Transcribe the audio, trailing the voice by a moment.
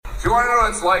If you want to know what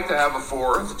it's like to have a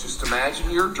fourth, just imagine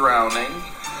you're drowning,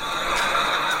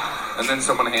 and then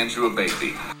someone hands you a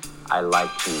baby. I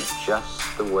like you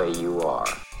just the way you are.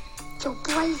 You're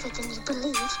braver than you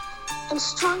believe, and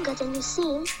stronger than you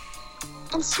seem,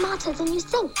 and smarter than you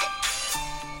think.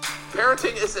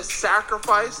 Parenting is a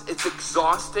sacrifice. It's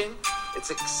exhausting. It's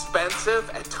expensive.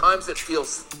 At times it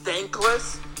feels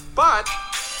thankless, but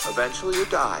eventually you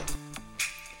die.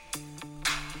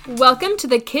 Welcome to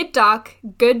the Kid Doc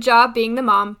Good Job Being the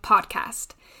Mom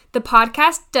podcast, the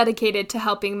podcast dedicated to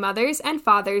helping mothers and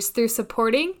fathers through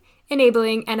supporting,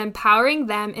 enabling, and empowering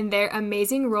them in their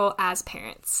amazing role as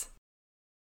parents.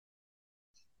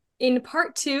 In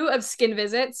part 2 of Skin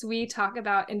Visits, we talk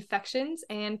about infections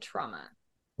and trauma.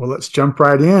 Well, let's jump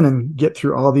right in and get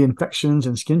through all the infections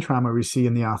and skin trauma we see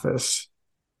in the office.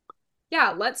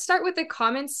 Yeah, let's start with the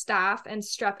common staph and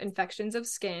strep infections of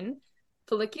skin,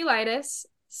 folliculitis,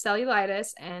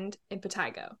 cellulitis, and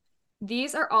impetigo.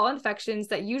 These are all infections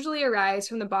that usually arise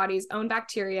from the body's own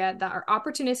bacteria that are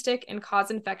opportunistic and cause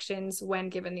infections when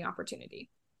given the opportunity.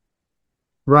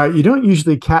 Right. You don't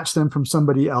usually catch them from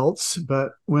somebody else,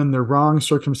 but when the wrong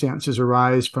circumstances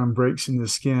arise from breaks in the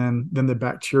skin, then the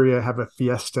bacteria have a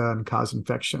fiesta and cause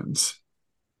infections.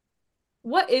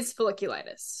 What is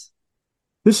folliculitis?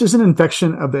 This is an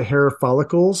infection of the hair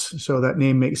follicles, so that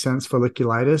name makes sense,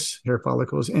 folliculitis, hair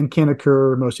follicles, and can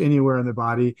occur most anywhere in the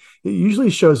body. It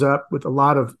usually shows up with a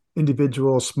lot of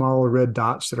individual small red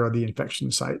dots that are the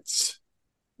infection sites.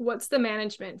 What's the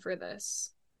management for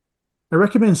this? I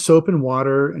recommend soap and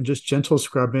water and just gentle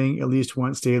scrubbing at least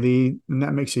once daily, and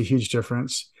that makes a huge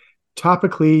difference.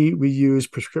 Topically, we use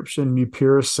prescription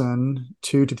mupirocin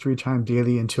 2 to 3 times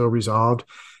daily until resolved.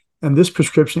 And this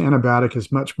prescription antibiotic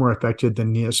is much more effective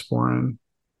than NEOSPORIN.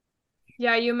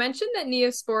 Yeah, you mentioned that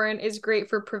NEOSPORIN is great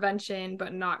for prevention,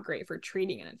 but not great for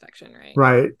treating an infection, right?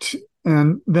 Right.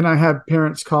 And then I have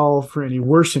parents call for any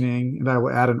worsening, and I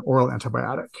will add an oral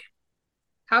antibiotic.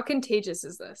 How contagious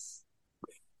is this?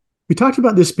 We talked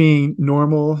about this being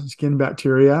normal skin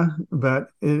bacteria, but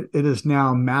it is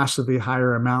now massively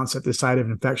higher amounts at the site of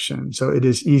infection. So it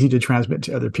is easy to transmit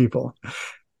to other people.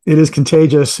 It is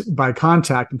contagious by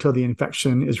contact until the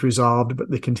infection is resolved, but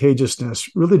the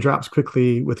contagiousness really drops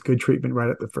quickly with good treatment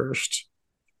right at the first.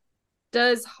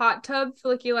 Does hot tub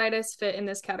folliculitis fit in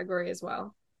this category as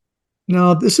well?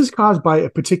 No, this is caused by a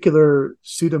particular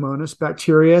Pseudomonas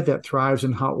bacteria that thrives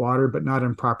in hot water, but not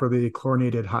in properly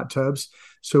chlorinated hot tubs.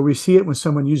 So we see it when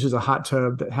someone uses a hot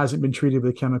tub that hasn't been treated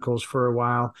with chemicals for a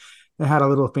while. I had a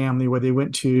little family where they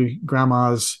went to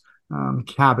grandma's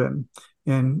cabin.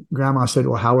 And grandma said,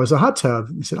 well, how was a hot tub?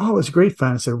 And he said, oh, it was great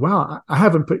fun. I said, wow, I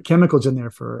haven't put chemicals in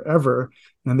there forever.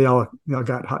 And they all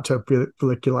got hot tub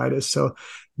folliculitis. So,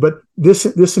 but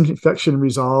this infection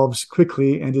resolves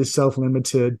quickly and is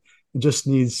self-limited. It just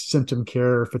needs symptom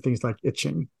care for things like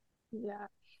itching. Yeah.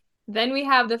 Then we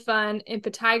have the fun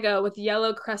impetigo with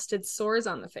yellow crusted sores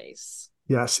on the face.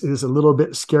 Yes, it is a little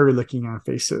bit scary looking on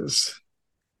faces.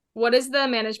 What is the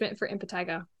management for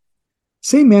impetigo?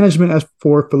 Same management as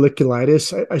for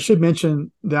folliculitis. I should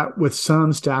mention that with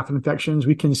some staph infections,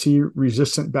 we can see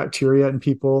resistant bacteria in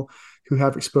people who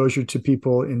have exposure to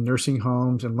people in nursing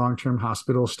homes and long-term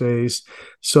hospital stays.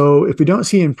 So if we don't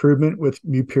see improvement with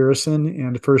mupirocin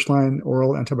and first-line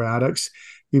oral antibiotics,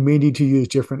 we may need to use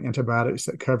different antibiotics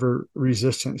that cover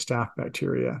resistant staph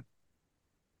bacteria.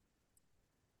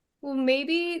 Well,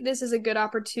 maybe this is a good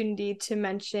opportunity to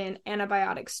mention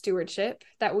antibiotic stewardship,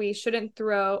 that we shouldn't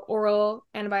throw oral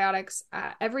antibiotics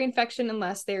at every infection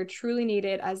unless they are truly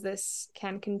needed, as this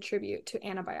can contribute to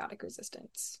antibiotic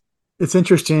resistance. It's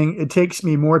interesting. It takes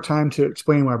me more time to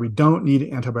explain why we don't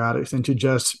need antibiotics than to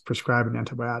just prescribe an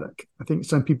antibiotic. I think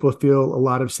some people feel a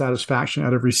lot of satisfaction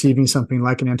out of receiving something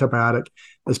like an antibiotic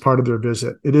as part of their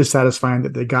visit. It is satisfying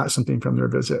that they got something from their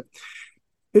visit.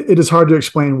 It is hard to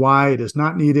explain why it is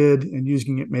not needed, and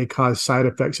using it may cause side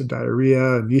effects of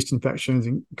diarrhea and yeast infections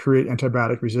and create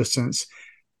antibiotic resistance.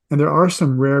 And there are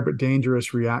some rare but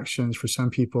dangerous reactions for some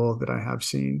people that I have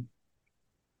seen.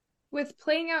 With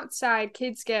playing outside,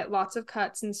 kids get lots of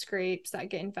cuts and scrapes that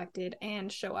get infected and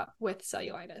show up with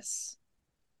cellulitis.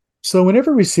 So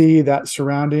whenever we see that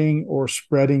surrounding or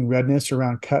spreading redness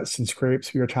around cuts and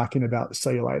scrapes, we are talking about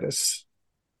cellulitis.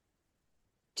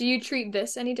 Do you treat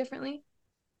this any differently?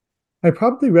 I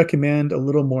probably recommend a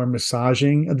little more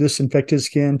massaging of this infected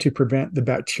skin to prevent the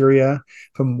bacteria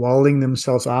from walling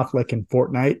themselves off like in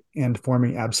Fortnite and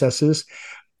forming abscesses.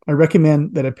 I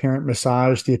recommend that a parent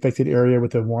massage the affected area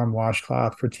with a warm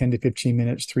washcloth for 10 to 15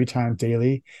 minutes 3 times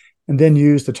daily, and then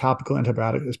use the topical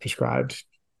antibiotic as prescribed.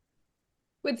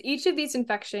 With each of these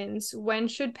infections, when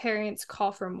should parents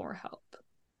call for more help?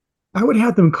 I would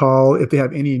have them call if they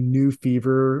have any new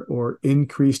fever or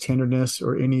increased tenderness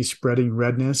or any spreading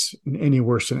redness and any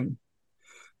worsening.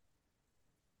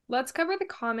 Let's cover the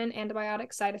common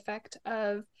antibiotic side effect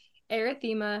of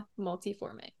erythema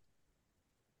multiforme.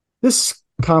 This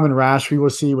common rash we will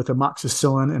see with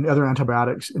amoxicillin and other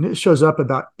antibiotics, and it shows up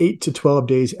about 8 to 12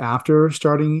 days after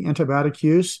starting antibiotic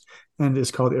use, and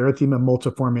is called erythema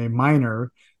multiforme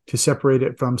minor to separate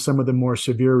it from some of the more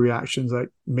severe reactions like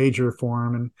major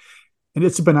form. And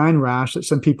it's a benign rash that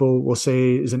some people will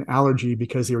say is an allergy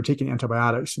because they were taking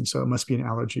antibiotics, and so it must be an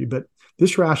allergy. But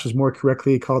this rash is more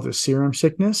correctly called a serum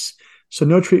sickness. So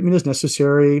no treatment is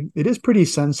necessary. It is pretty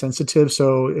sun sensitive,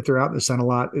 so if they're out in the sun a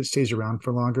lot, it stays around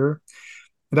for longer.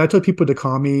 And I tell people to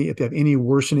call me if they have any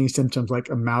worsening symptoms like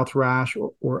a mouth rash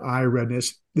or eye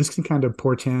redness. This can kind of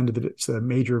portend that it's a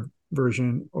major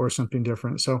version or something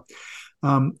different. So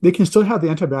they can still have the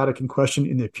antibiotic in question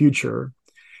in the future.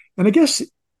 And I guess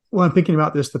while I'm thinking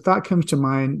about this, the thought comes to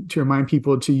mind to remind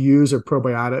people to use a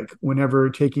probiotic whenever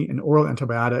taking an oral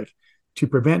antibiotic to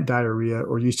prevent diarrhea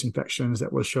or yeast infections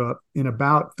that will show up in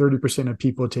about 30% of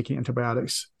people taking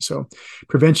antibiotics. So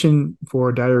prevention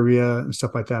for diarrhea and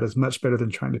stuff like that is much better than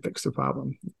trying to fix the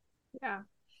problem. Yeah.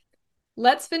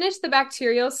 Let's finish the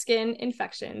bacterial skin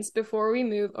infections before we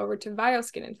move over to viral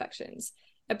skin infections.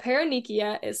 A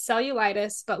paronychia is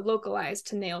cellulitis, but localized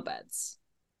to nail beds.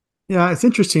 Yeah, it's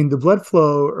interesting. The blood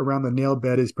flow around the nail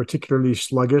bed is particularly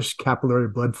sluggish capillary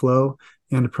blood flow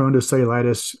and prone to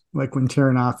cellulitis, like when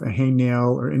tearing off a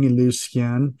hangnail or any loose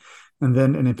skin. And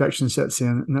then an infection sets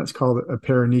in, and that's called a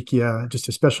paronychia, just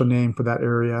a special name for that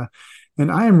area. And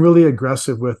I am really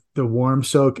aggressive with the warm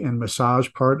soak and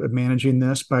massage part of managing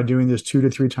this by doing this 2 to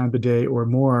 3 times a day or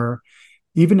more,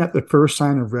 even at the first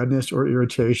sign of redness or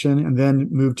irritation, and then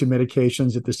move to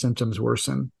medications if the symptoms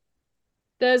worsen.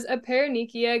 Does a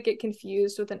paronychia get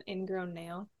confused with an ingrown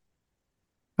nail?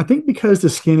 I think because the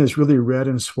skin is really red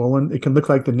and swollen, it can look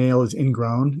like the nail is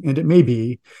ingrown, and it may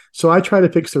be. So I try to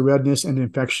fix the redness and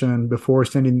infection before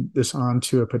sending this on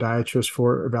to a podiatrist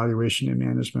for evaluation and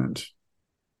management.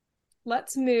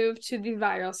 Let's move to the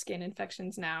viral skin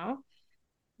infections now.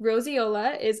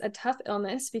 Roseola is a tough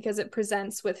illness because it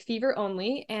presents with fever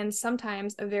only and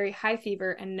sometimes a very high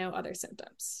fever and no other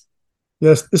symptoms.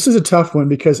 Yes, this is a tough one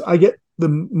because I get the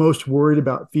most worried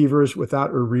about fevers without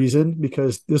a reason,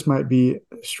 because this might be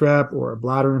strep or a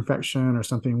bladder infection or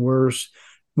something worse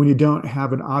when you don't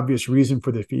have an obvious reason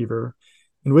for the fever.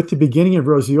 And with the beginning of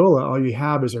roseola, all you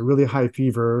have is a really high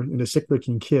fever in a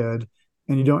sick-looking kid,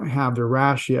 and you don't have the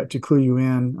rash yet to clue you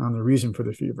in on the reason for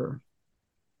the fever.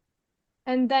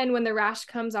 And then when the rash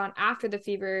comes on after the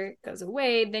fever goes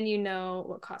away, then you know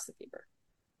what caused the fever.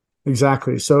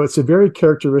 Exactly. So it's a very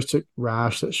characteristic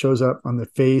rash that shows up on the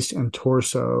face and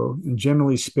torso and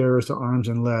generally spares the arms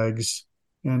and legs.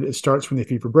 And it starts when the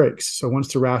fever breaks. So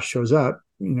once the rash shows up,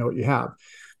 you know what you have.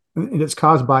 And it's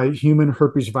caused by human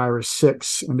herpes virus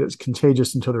 6, and it's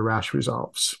contagious until the rash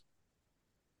resolves.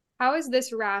 How is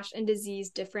this rash and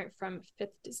disease different from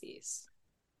fifth disease?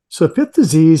 So fifth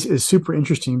disease is super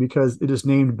interesting because it is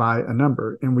named by a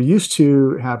number. And we used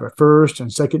to have a first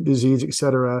and second disease, et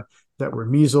cetera, that were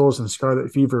measles and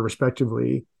scarlet fever,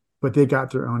 respectively, but they got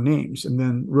their own names. And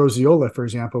then roseola, for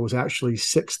example, was actually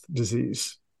sixth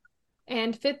disease.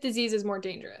 And fifth disease is more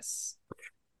dangerous.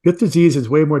 Fifth disease is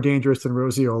way more dangerous than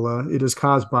roseola. It is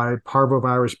caused by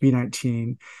parvovirus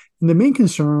B19. And the main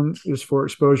concern is for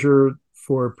exposure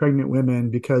for pregnant women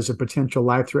because of potential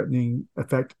life-threatening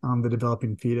effect on the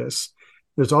developing fetus.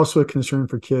 There's also a concern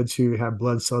for kids who have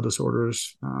blood cell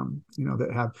disorders,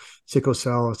 that have sickle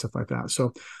cell and stuff like that.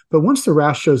 So, but once the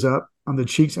rash shows up on the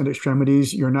cheeks and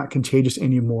extremities, you're not contagious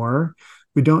anymore.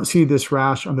 We don't see this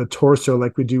rash on the torso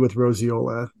like we do with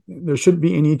roseola. There shouldn't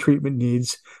be any treatment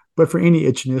needs, but for any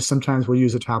itchiness, sometimes we'll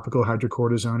use a topical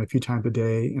hydrocortisone a few times a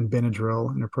day and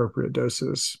Benadryl in appropriate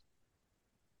doses.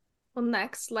 Well,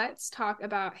 next, let's talk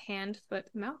about hand, foot,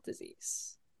 mouth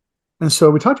disease. And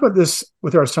so we talked about this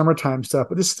with our summertime stuff,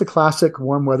 but this is the classic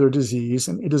warm weather disease,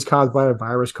 and it is caused by a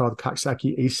virus called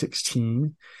Coxsackie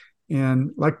A16.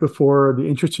 And like before, the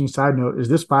interesting side note is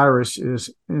this virus is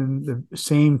in the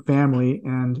same family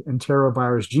and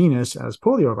enterovirus genus as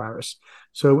poliovirus.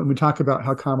 So when we talk about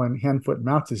how common hand, foot,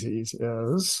 mouth disease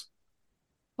is...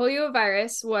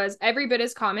 Poliovirus was every bit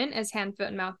as common as hand, foot,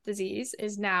 and mouth disease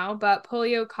is now, but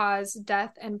polio caused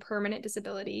death and permanent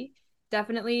disability.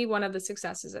 Definitely one of the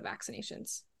successes of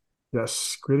vaccinations.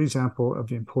 Yes, great example of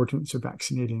the importance of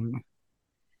vaccinating.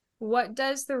 What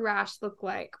does the rash look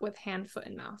like with hand, foot,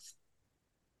 and mouth?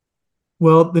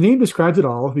 Well, the name describes it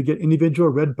all. We get individual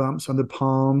red bumps on the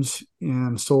palms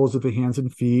and soles of the hands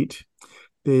and feet.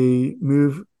 They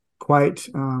move quite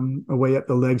a way up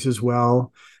the legs as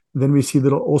well. Then we see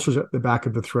little ulcers at the back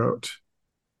of the throat.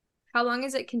 How long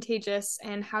is it contagious,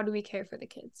 and how do we care for the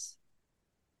kids?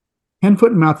 Hand,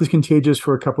 foot, and mouth is contagious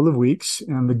for a couple of weeks,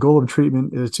 and the goal of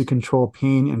treatment is to control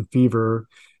pain and fever.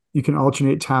 You can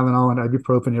alternate Tylenol and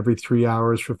ibuprofen every 3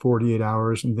 hours for 48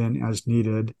 hours, and then as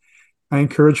needed. I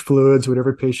encourage fluids,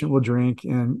 whatever patient will drink,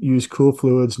 and use cool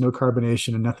fluids, no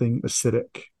carbonation, and nothing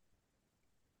acidic.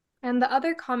 And the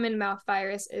other common mouth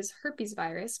virus is herpes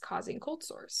virus, causing cold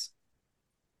sores.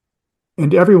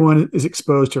 And everyone is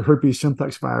exposed to herpes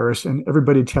simplex virus, and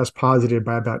everybody tests positive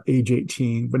by about age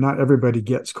 18, but not everybody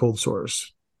gets cold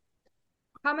sores.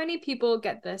 How many people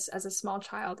get this as a small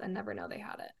child and never know they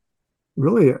had it?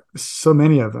 Really, so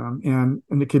many of them.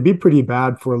 And it could be pretty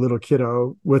bad for a little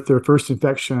kiddo with their first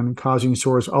infection causing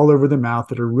sores all over the mouth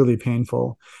that are really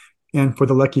painful. And for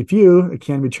the lucky few, it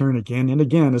can return again and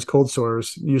again as cold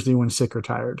sores, usually when sick or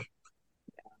tired.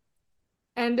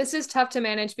 And this is tough to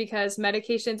manage because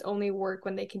medications only work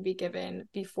when they can be given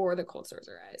before the cold sores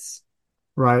arise.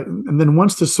 Right. And then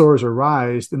once the sores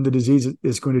arise, then the disease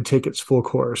is going to take its full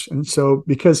course. And so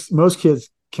because most kids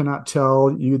cannot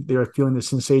tell you they're feeling the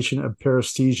sensation of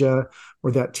paresthesia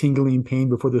or that tingling pain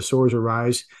before the sores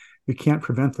arise, we can't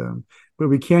prevent them. But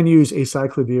we can use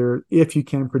acyclovir if you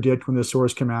can predict when the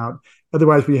sores come out.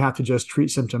 Otherwise, we have to just treat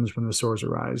symptoms when the sores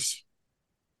arise.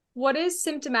 What is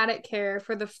symptomatic care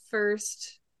for the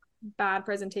first bad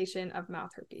presentation of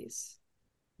mouth herpes?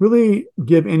 Really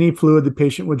give any fluid the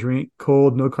patient will drink,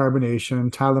 cold, no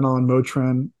carbonation, Tylenol and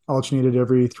Motrin, alternated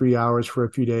every 3 hours for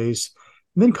a few days.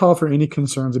 And then call for any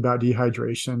concerns about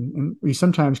dehydration. And we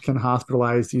sometimes can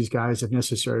hospitalize these guys if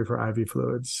necessary for IV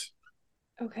fluids.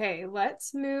 Okay,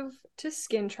 let's move to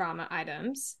skin trauma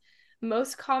items.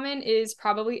 Most common is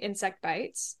probably insect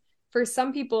bites. For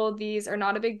some people, these are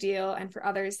not a big deal, and for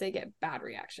others, they get bad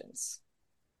reactions.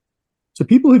 So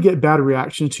people who get bad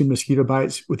reactions to mosquito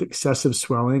bites with excessive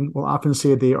swelling will often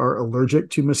say they are allergic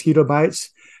to mosquito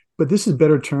bites, but this is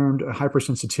better termed a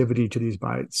hypersensitivity to these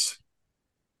bites.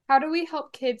 How do we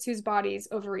help kids whose bodies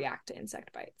overreact to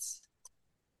insect bites?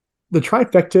 The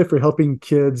trifecta for helping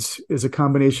kids is a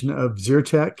combination of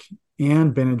Zyrtec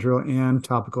and Benadryl and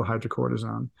topical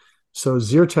hydrocortisone. So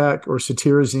Zyrtec or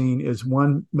cetirizine is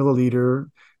 1 milliliter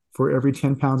for every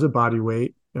 10 pounds of body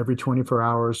weight every 24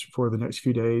 hours for the next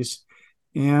few days.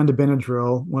 And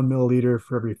Benadryl, 1 milliliter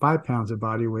for every 5 pounds of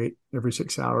body weight every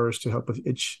 6 hours to help with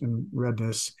itch and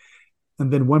redness.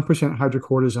 And then 1%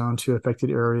 hydrocortisone to affected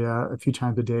area a few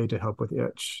times a day to help with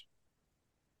itch.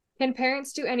 Can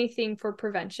parents do anything for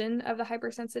prevention of the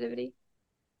hypersensitivity?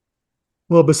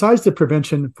 Well, besides the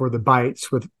prevention for the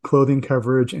bites with clothing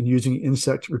coverage and using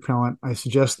insect repellent, I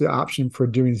suggest the option for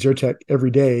doing Zyrtec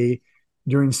every day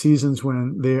during seasons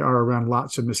when they are around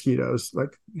lots of mosquitoes,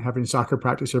 like having soccer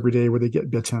practice every day where they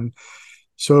get bitten.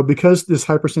 So because this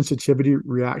hypersensitivity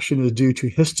reaction is due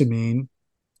to histamine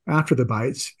after the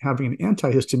bites, having an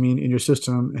antihistamine in your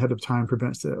system ahead of time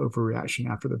prevents the overreaction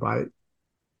after the bite.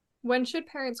 When should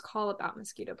parents call about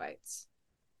mosquito bites?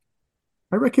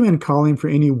 I recommend calling for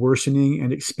any worsening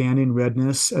and expanding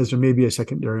redness as there may be a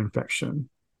secondary infection.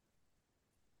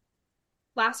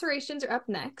 Lacerations are up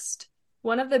next.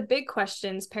 One of the big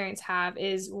questions parents have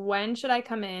is, when should I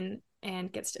come in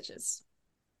and get stitches?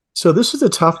 So this is a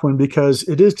tough one because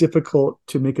it is difficult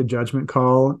to make a judgment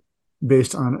call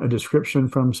based on a description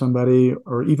from somebody,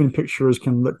 or even pictures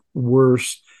can look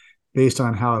worse based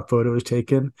on how a photo is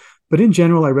taken. But in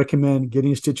general, I recommend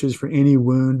getting stitches for any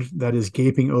wound that is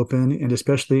gaping open, and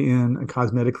especially in a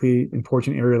cosmetically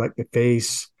important area like the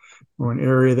face or an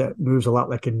area that moves a lot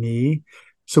like a knee.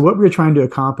 So what we're trying to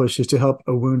accomplish is to help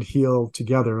a wound heal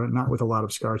together and not with a lot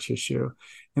of scar tissue.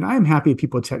 And I am happy if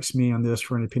people text me on this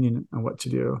for an opinion on what to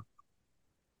do.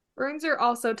 Burns are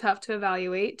also tough to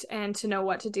evaluate and to know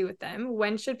what to do with them.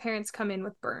 When should parents come in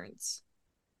with burns?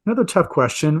 Another tough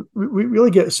question. We really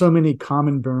get so many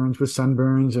common burns with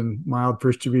sunburns and mild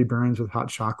first-degree burns with hot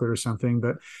chocolate or something.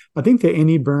 But I think that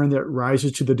any burn that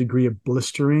rises to the degree of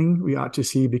blistering, we ought to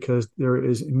see, because there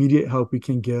is immediate help we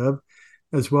can give,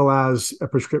 as well as a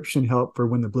prescription help for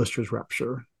when the blisters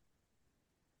rupture.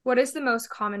 What is the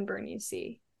most common burn you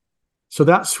see? So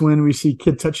that's when we see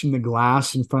kids touching the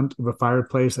glass in front of a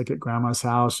fireplace, like at grandma's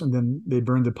house, and then they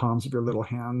burn the palms of your little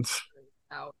hands.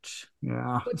 Ouch.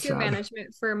 Yeah. What's your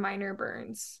management for minor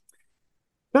burns?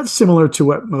 That's similar to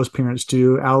what most parents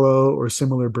do, aloe or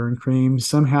similar burn creams.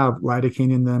 Some have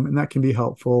lidocaine in them, and that can be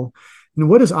helpful. And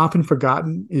what is often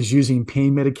forgotten is using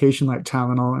pain medication like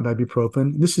Tylenol and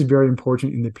ibuprofen. This is very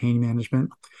important in the pain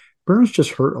management. Burns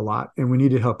just hurt a lot, and we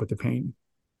need to help with the pain.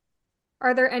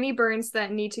 Are there any burns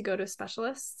that need to go to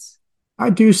specialists? I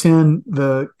do send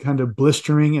the kind of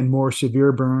blistering and more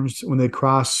severe burns when they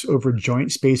cross over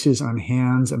joint spaces on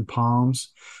hands and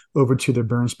palms over to the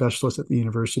burn specialist at the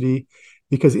university,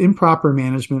 because improper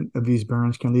management of these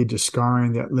burns can lead to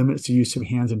scarring that limits the use of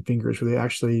hands and fingers, where they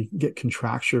actually get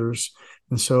contractures.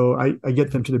 And so I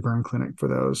get them to the burn clinic for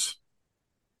those.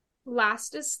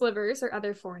 Last is slivers or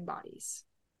other foreign bodies.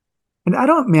 And I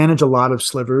don't manage a lot of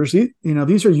slivers.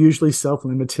 These are usually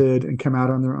self-limited and come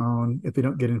out on their own if they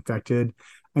don't get infected.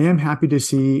 I am happy to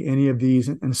see any of these,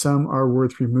 and some are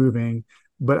worth removing,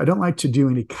 but I don't like to do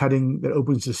any cutting that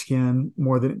opens the skin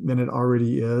more than it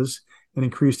already is and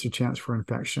increase the chance for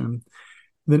infection.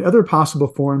 Then other possible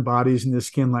foreign bodies in the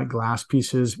skin, like glass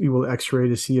pieces, we will x-ray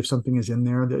to see if something is in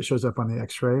there that shows up on the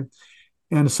x-ray.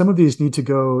 And some of these need to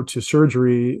go to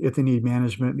surgery if they need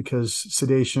management, because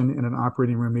sedation in an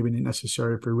operating room may be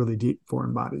necessary for really deep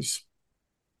foreign bodies.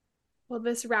 Well,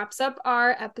 this wraps up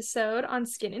our episode on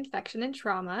skin infection and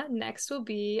trauma. Next will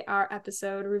be our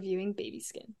episode reviewing baby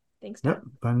skin. Thanks, Doug. Yep,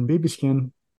 fun baby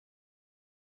skin.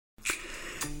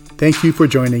 Thank you for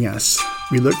joining us.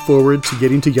 We look forward to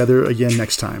getting together again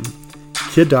next time.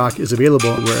 Kid Doc is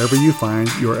available wherever you find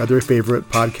your other favorite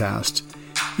podcast.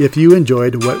 If you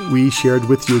enjoyed what we shared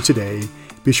with you today,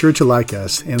 be sure to like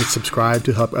us and subscribe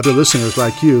to help other listeners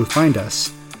like you find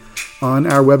us. On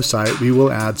our website, we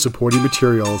will add supporting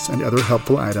materials and other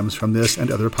helpful items from this and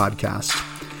other podcasts.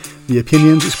 The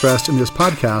opinions expressed in this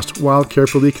podcast, while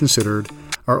carefully considered,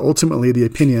 are ultimately the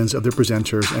opinions of the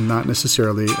presenters and not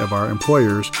necessarily of our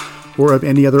employers or of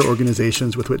any other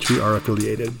organizations with which we are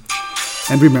affiliated.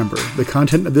 And remember, the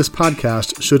content of this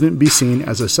podcast shouldn't be seen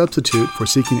as a substitute for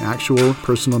seeking actual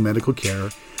personal medical care.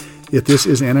 If this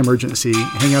is an emergency,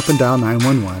 hang up and dial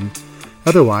 911.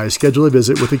 Otherwise, schedule a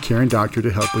visit with a caring doctor to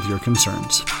help with your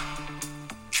concerns.